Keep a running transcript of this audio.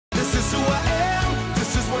who I am.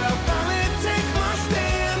 This is where I finally take my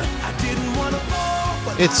stand. I didn't want to fall,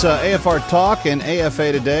 but It's AFR Talk and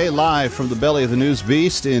AFA Today, live from the belly of the news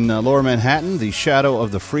beast in Lower Manhattan, the shadow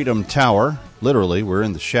of the Freedom Tower. Literally, we're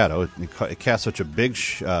in the shadow. It casts such a big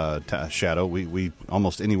shadow. We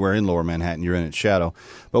almost anywhere in Lower Manhattan, you're in its shadow.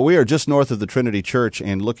 But we are just north of the Trinity Church,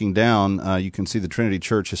 and looking down, you can see the Trinity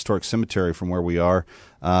Church Historic Cemetery from where we are.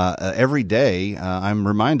 Every day, I'm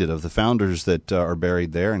reminded of the founders that are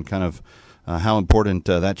buried there and kind of how important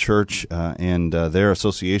that church and their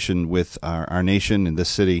association with our nation and this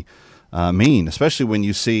city mean, especially when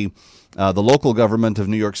you see the local government of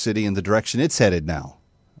New York City and the direction it's headed now.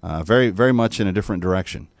 Very, very much in a different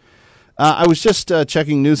direction. I was just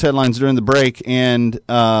checking news headlines during the break, and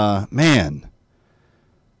man,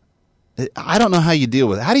 I don't know how you deal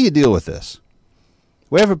with it. How do you deal with this?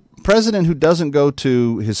 We have a president who doesn't go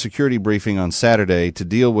to his security briefing on Saturday to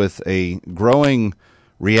deal with a growing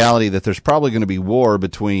reality that there's probably going to be war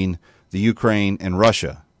between the Ukraine and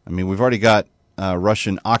Russia. I mean, we've already got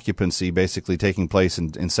Russian occupancy basically taking place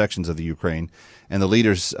in sections of the Ukraine, and the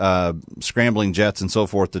leaders scrambling jets and so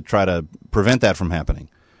forth to try to prevent that from happening.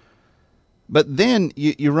 But then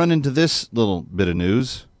you run into this little bit of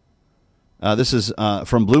news. This is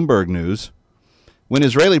from Bloomberg News. When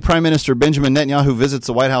Israeli Prime Minister Benjamin Netanyahu visits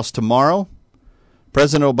the White House tomorrow,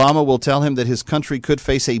 President Obama will tell him that his country could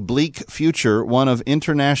face a bleak future, one of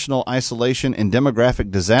international isolation and demographic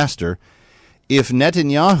disaster, if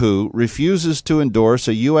Netanyahu refuses to endorse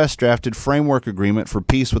a U.S.-drafted framework agreement for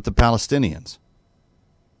peace with the Palestinians.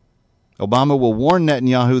 Obama will warn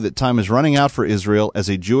Netanyahu that time is running out for Israel as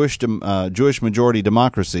a Jewish-majority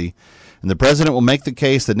democracy, and the president will make the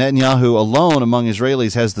case that Netanyahu alone among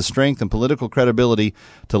Israelis has the strength and political credibility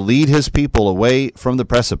to lead his people away from the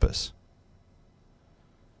precipice.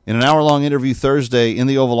 In an hour-long interview Thursday in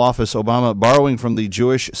the Oval Office, Obama, borrowing from the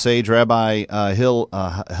Jewish sage Rabbi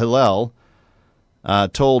Hillel,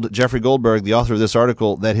 told Jeffrey Goldberg, the author of this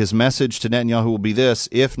article, that his message to Netanyahu will be this: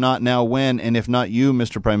 if not now, when? And if not you,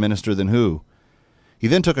 Mr. Prime Minister, then who? He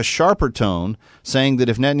then took a sharper tone, saying that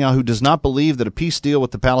if Netanyahu does not believe that a peace deal with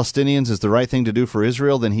the Palestinians is the right thing to do for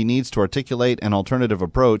Israel, then he needs to articulate an alternative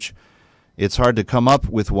approach. It's hard to come up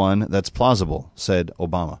with one that's plausible, said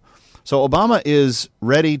Obama. So Obama is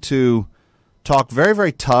ready to talk very,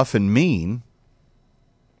 very tough and mean,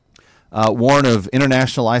 warn of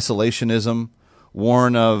international isolationism,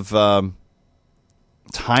 warn of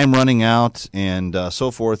time running out and so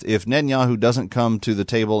forth, if Netanyahu doesn't come to the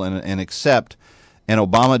table and accept an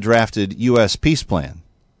Obama-drafted U.S. peace plan,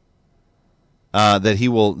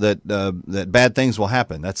 that bad things will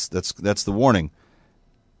happen. That's the warning.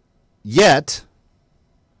 Yet,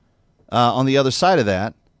 on the other side of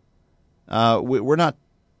that, we're not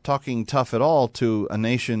talking tough at all to a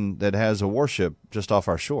nation that has a warship just off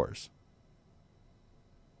our shores.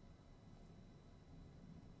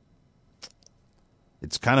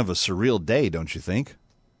 It's kind of a surreal day, don't you think?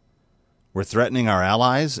 We're threatening our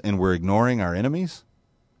allies and we're ignoring our enemies?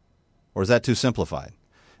 Or is that too simplified?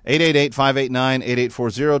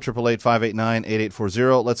 888-589-8840,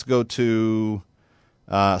 888-589-8840. Let's go to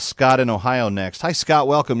Scott in Ohio next. Hi, Scott.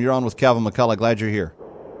 Welcome. You're on with Calvin McCullough. Glad you're here.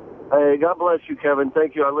 Hey, God bless you, Kevin.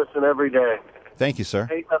 Thank you. I listen every day. Thank you, sir.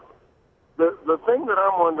 Hey, the thing that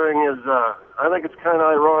I'm wondering is, I think it's kind of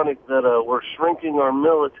ironic that we're shrinking our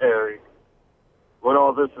military when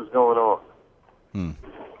all this is going on.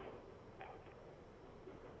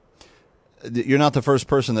 You're not the first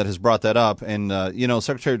person that has brought that up. And,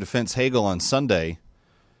 Secretary of Defense Hagel on Sunday,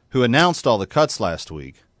 who announced all the cuts last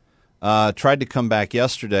week, tried to come back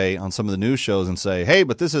yesterday on some of the news shows and say, hey,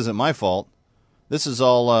 but this isn't my fault. This is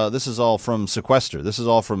all from sequester. This is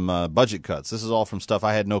all from budget cuts. This is all from stuff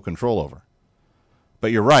I had no control over.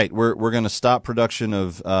 But you're right. We're going to stop production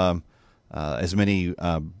of as many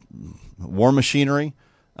war machinery.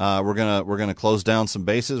 We're gonna close down some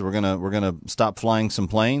bases. We're gonna stop flying some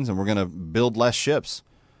planes, and we're gonna build less ships.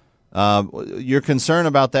 Your concern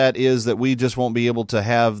about that is that we just won't be able to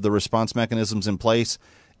have the response mechanisms in place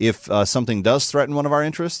if something does threaten one of our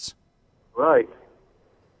interests. Right.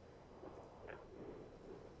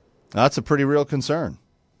 That's a pretty real concern.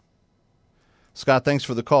 Scott, thanks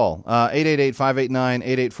for the call.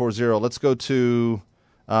 888-589-8840. Let's go to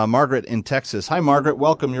Margaret in Texas. Hi, Margaret.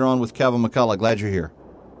 Welcome. You're on with Calvin McCullough. Glad you're here.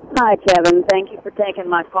 Hi, Kevin. Thank you for taking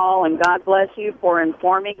my call, and God bless you for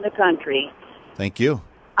informing the country. Thank you.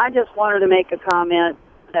 I just wanted to make a comment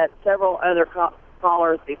that several other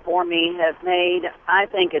callers before me have made. I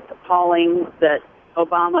think it's appalling that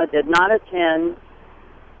Obama did not attend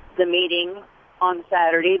the meeting on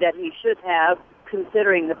Saturday that he should have,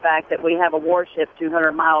 considering the fact that we have a warship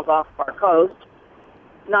 200 miles off our coast.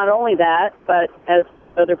 not only that, but as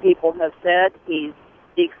other people have said, he's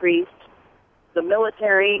decreased the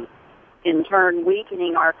military, in turn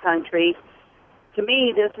weakening our country. To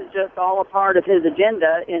me, this is just all a part of his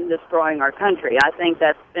agenda in destroying our country. I think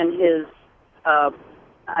that's been his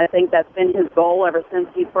goal ever since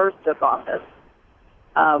he first took office.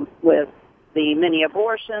 With the many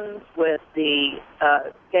abortions, with the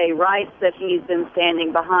gay rights that he's been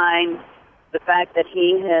standing behind, the fact that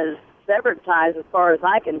he has severed ties, as far as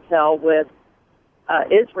I can tell, with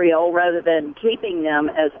Israel rather than keeping them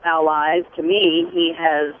as allies. To me, he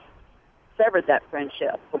has severed that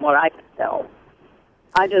friendship, from what I can tell.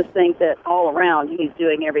 I just think that all around he's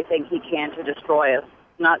doing everything he can to destroy us,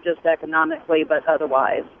 not just economically, but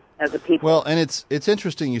otherwise as a people. Well, and it's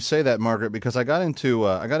interesting you say that, Margaret, because I got into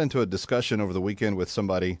a discussion over the weekend with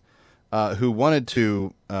somebody who wanted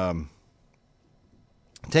to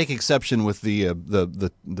take exception with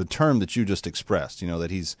the term that you just expressed. You know,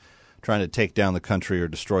 that he's trying to take down the country or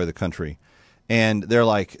destroy the country. And they're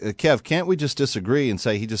like, Kev, can't we just disagree and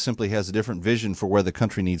say he just simply has a different vision for where the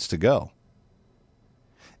country needs to go?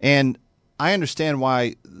 And I understand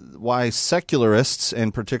why secularists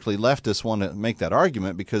and particularly leftists want to make that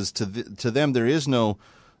argument, because to them there is no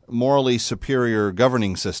morally superior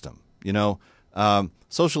governing system. You know,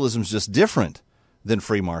 socialism is just different than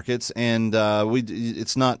free markets, and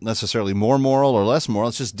it's not necessarily more moral or less moral.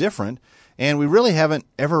 It's just different, and we really haven't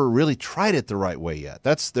ever really tried it the right way yet.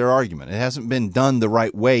 That's their argument. It hasn't been done the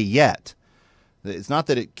right way yet. It's not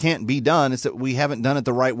that it can't be done; it's that we haven't done it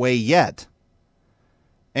the right way yet.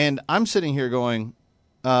 And I'm sitting here going,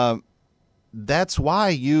 that's why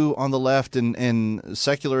you on the left and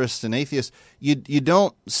secularists and atheists, you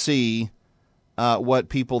don't see what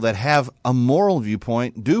people that have a moral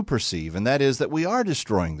viewpoint do perceive, and that is that we are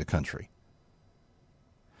destroying the country.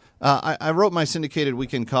 I wrote my syndicated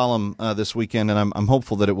weekend column this weekend, and I'm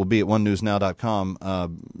hopeful that it will be at onenewsnow.com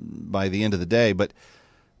by the end of the day. But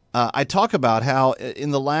I talk about how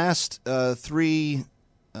in the last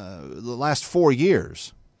 4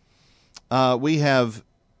 years, we have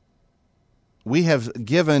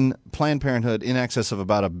given Planned Parenthood in excess of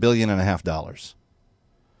about $1.5 billion.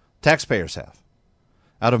 Taxpayers have.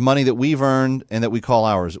 Out of money that we've earned and that we call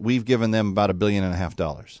ours, we've given them about $1.5 billion.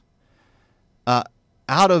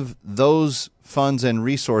 Out of those funds and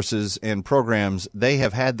resources and programs, they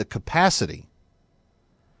have had the capacity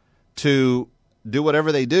to do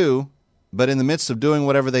whatever they do, but in the midst of doing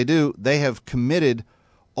whatever they do, they have committed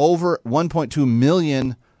over 1.2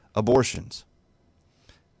 million abortions.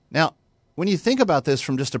 Now, when you think about this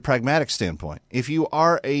from just a pragmatic standpoint, if you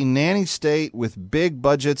are a nanny state with big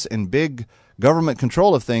budgets and big government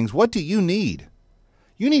control of things, what do you need?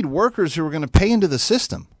 You need workers who are going to pay into the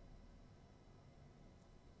system.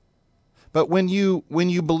 But when you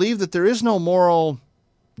believe that there is no moral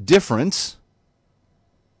difference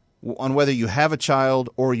on whether you have a child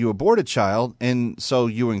or you abort a child, and so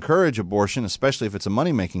you encourage abortion, especially if it's a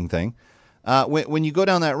money-making thing, when you go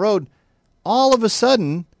down that road, all of a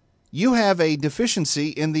sudden you have a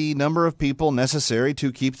deficiency in the number of people necessary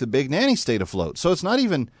to keep the big nanny state afloat. So it's not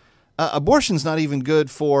even abortion's not even good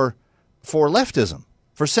for leftism,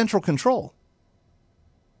 for central control.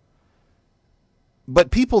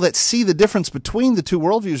 But people that see the difference between the two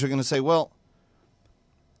worldviews are going to say, well,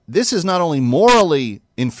 this is not only morally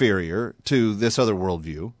inferior to this other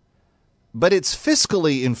worldview, but it's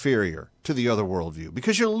fiscally inferior to the other worldview,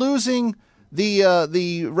 because you're losing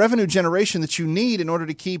the revenue generation that you need in order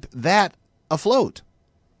to keep that afloat.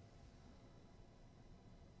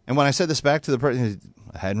 And when I said this back to the person,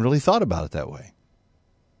 I hadn't really thought about it that way.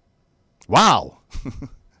 Wow.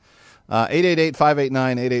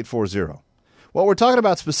 888-589-8840. What we're talking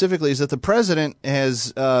about specifically is that the president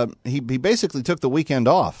has he basically took the weekend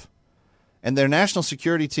off, and their national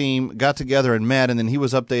security team got together and met, and then he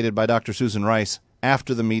was updated by Dr. Susan Rice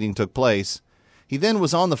after the meeting took place. He then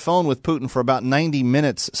was on the phone with Putin for about 90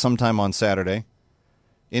 minutes sometime on Saturday,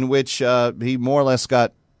 in which he more or less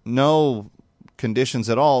got no conditions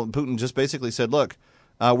at all. Putin just basically said, look,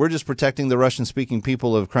 we're just protecting the Russian-speaking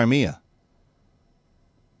people of Crimea.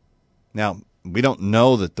 Now, we don't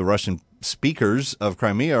know that the Russian speakers of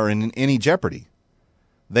Crimea are in any jeopardy.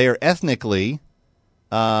 They are ethnically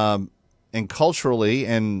and culturally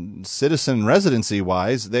and citizen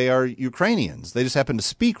residency-wise, they are Ukrainians. They just happen to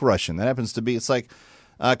speak Russian. That happens to be, it's like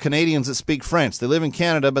Canadians that speak French. They live in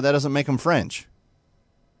Canada, but that doesn't make them French.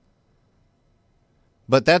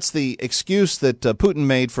 But that's the excuse that Putin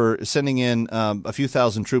made for sending in a few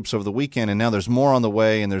thousand troops over the weekend, and now there's more on the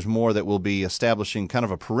way, and there's more that will be establishing kind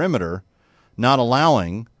of a perimeter, not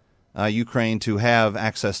allowing Ukraine to have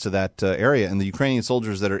access to that area. And the Ukrainian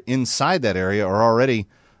soldiers that are inside that area are already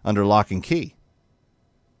under lock and key.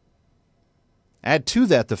 Add to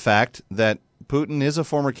that the fact that Putin is a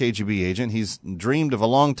former KGB agent. He's dreamed of a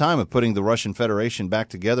long time of putting the Russian Federation back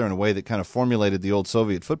together in a way that kind of formulated the old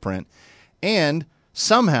Soviet footprint. And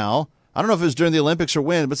somehow, I don't know if it was during the Olympics or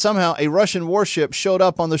when, but somehow a Russian warship showed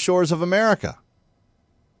up on the shores of America.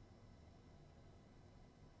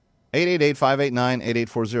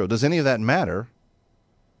 888-589-8840. Does any of that matter?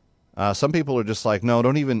 Some people are just like, no,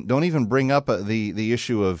 don't even bring up the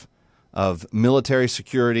issue of military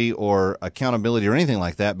security or accountability or anything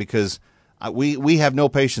like that, because we have no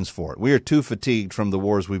patience for it. We are too fatigued from the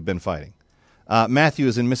wars we've been fighting. Matthew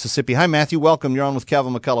is in Mississippi. Hi, Matthew. Welcome. You're on with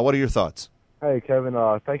Kevin McCullough. What are your thoughts? Hey, Kevin.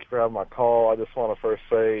 Thank you for having my call. I just want to first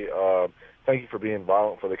say thank you for being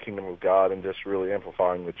violent for the kingdom of God and just really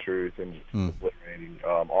amplifying the truth and just eliminating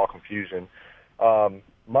all confusion.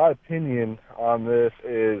 My opinion on this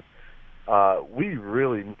is we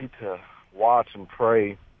really need to watch and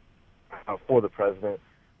pray for the president,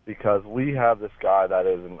 because we have this guy that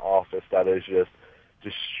is in office that is just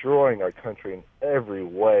destroying our country in every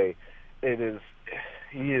way.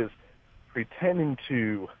 He is pretending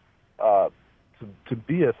to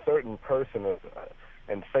be a certain person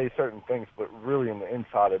and say certain things, but really in the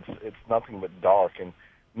inside it's nothing but dark. And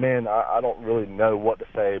man, I don't really know what to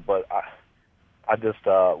say, but I just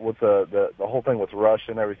with the whole thing with Russia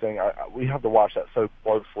and everything, we have to watch that so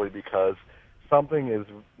closely, because something is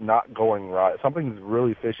not going right. Something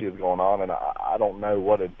really fishy is going on, and I don't know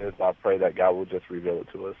what it is. I pray that God will just reveal it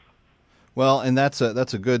to us. Well, and that's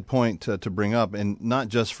a good point to bring up, and not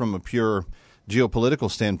just from a pure geopolitical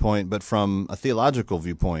standpoint, but from a theological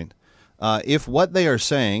viewpoint. If what they are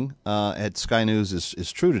saying at Sky News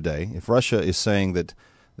is true today, if Russia is saying that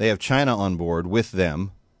they have China on board with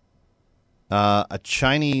them, a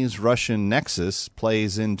Chinese-Russian nexus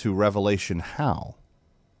plays into Revelation how?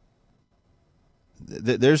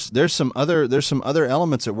 There's some other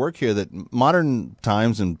elements at work here that modern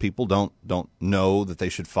times and people don't know that they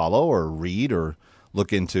should follow or read or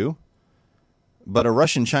look into. But a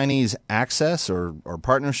Russian-Chinese access or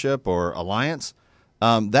partnership or alliance,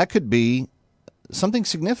 that could be something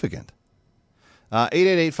significant.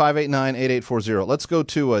 888-589-8840. Let's go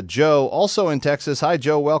to Joe, also in Texas. Hi,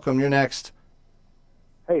 Joe. Welcome. You're next.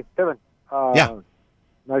 Hey, Kevin. Yeah.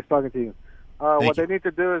 Nice talking to you. What they need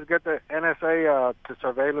to do is get the NSA to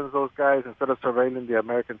surveillance those guys instead of surveilling the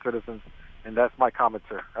American citizens. And that's my comment,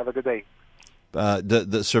 sir. Have a good day.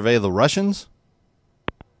 The survey the Russians?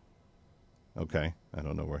 Okay. I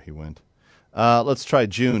don't know where he went. Let's try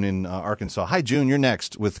June in Arkansas. Hi, June. You're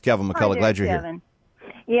next with Kevin McCullough. Glad you're Kevin.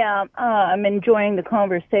 Here. Yeah, I'm enjoying the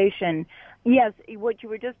conversation. Yes, what you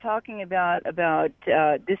were just talking about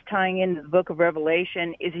this tying into the book of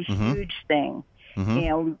Revelation is a huge thing. Mm-hmm. You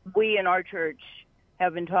know, we in our church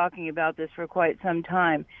have been talking about this for quite some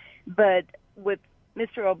time. But with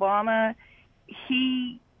Mr. Obama,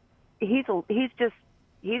 he's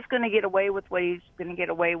going to get away with what he's going to get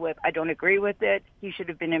away with. I don't agree with it. He should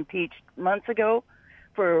have been impeached months ago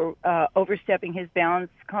for overstepping his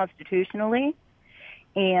bounds constitutionally.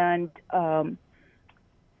 And the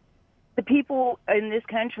people in this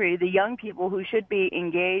country, the young people who should be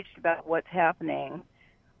engaged about what's happening,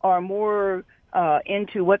 are more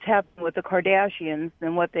into what's happening with the Kardashians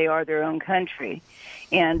than what they are their own country.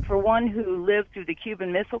 And for one who lived through the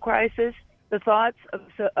Cuban Missile Crisis, the thoughts of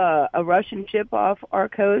a Russian ship off our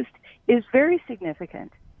coast is very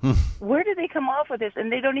significant. Where do they come off with this?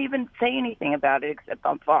 And they don't even say anything about it except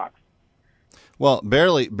on Fox. Well,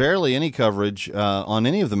 barely any coverage on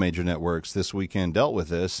any of the major networks this weekend dealt with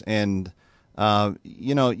this, and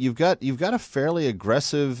you've got a fairly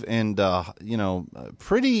aggressive and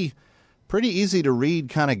pretty easy to read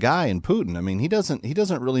kind of guy in Putin. I mean, he doesn't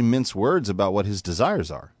really mince words about what his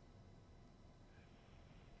desires are.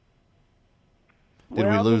 Did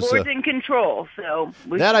we lose? The Lord's in control, so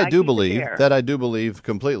I do believe. That I do believe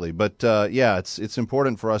completely. But it's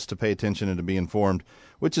important for us to pay attention and to be informed,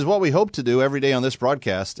 which is what we hope to do every day on this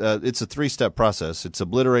broadcast. It's a 3-step process. It's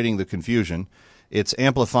obliterating the confusion, it's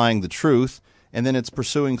amplifying the truth, and then it's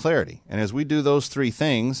pursuing clarity. And as we do those 3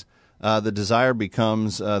 things, the desire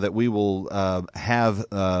becomes that we will have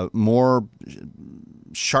more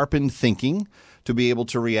sharpened thinking to be able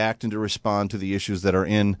to react and to respond to the issues that are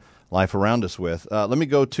in life around us with. Let me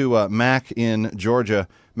go to Mac in Georgia.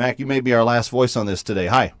 Mac, you may be our last voice on this today.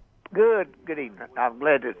 Hi. Good evening. I'm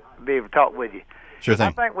glad to be able to talk with you. Sure thing.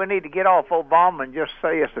 I think we need to get off Obama and just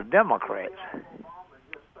say it's the Democrats.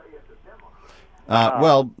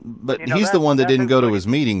 But he's the one that didn't go to his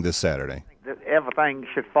meeting this Saturday. Everything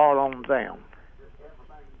should fall on them.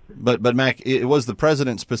 But Mac, it was the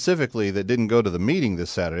president specifically that didn't go to the meeting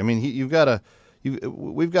this Saturday. I mean, you've got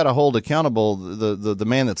we've got to hold accountable the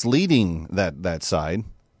man that's leading that side.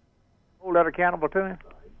 Hold that accountable to him?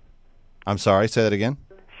 I'm sorry, say that again?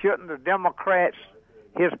 Shouldn't the Democrats,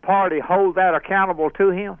 his party, hold that accountable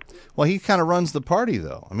to him? Well, he kind of runs the party,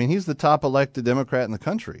 though. I mean, he's the top elected Democrat in the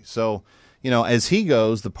country. So, as he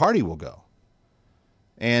goes, the party will go.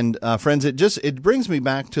 And, friends, it brings me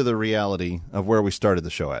back to the reality of where we started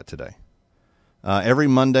the show at today. Every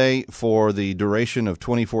Monday for the duration of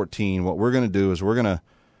 2014, what we're going to do is we're going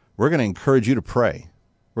to encourage you to pray.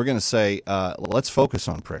 We're going to say, let's focus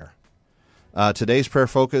on prayer. Today's prayer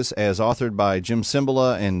focus, as authored by Jim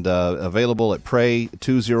Cymbala and available at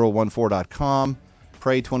pray2014.com,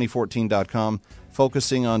 pray2014.com,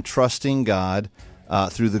 focusing on trusting God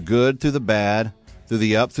through the good, through the bad, through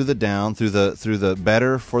the up, through the down, through the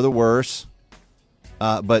better for the worse,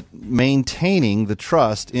 but maintaining the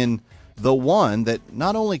trust in the one that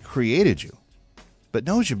not only created you, but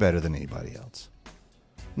knows you better than anybody else,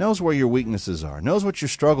 knows where your weaknesses are, knows what your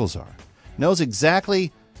struggles are, knows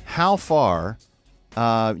exactly how far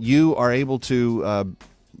you are able to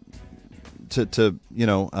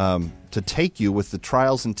take you with the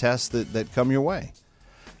trials and tests that come your way.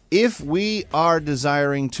 If we are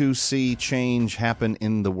desiring to see change happen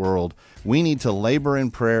in the world, we need to labor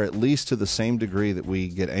in prayer at least to the same degree that we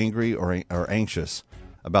get angry or anxious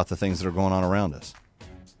about the things that are going on around us.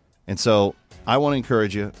 And so I want to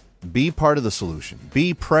encourage you, be part of the solution.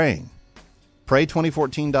 Be praying.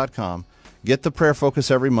 Pray2014.com. Get the prayer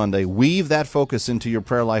focus every Monday. Weave that focus into your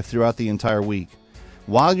prayer life throughout the entire week.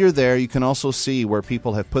 While you're there, you can also see where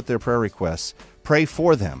people have put their prayer requests. Pray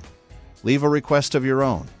for them. Leave a request of your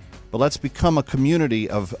own. But let's become a community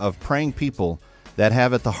of praying people that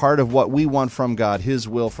have at the heart of what we want from God, His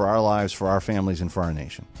will for our lives, for our families, and for our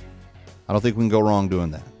nation. I don't think we can go wrong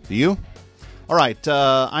doing that. Do you? All right,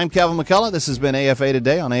 I'm Calvin McCullough. This has been AFA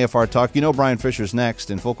Today on AFR Talk. Brian Fisher's next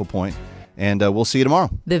in Focal Point, and we'll see you tomorrow.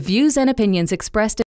 The views and opinions expressed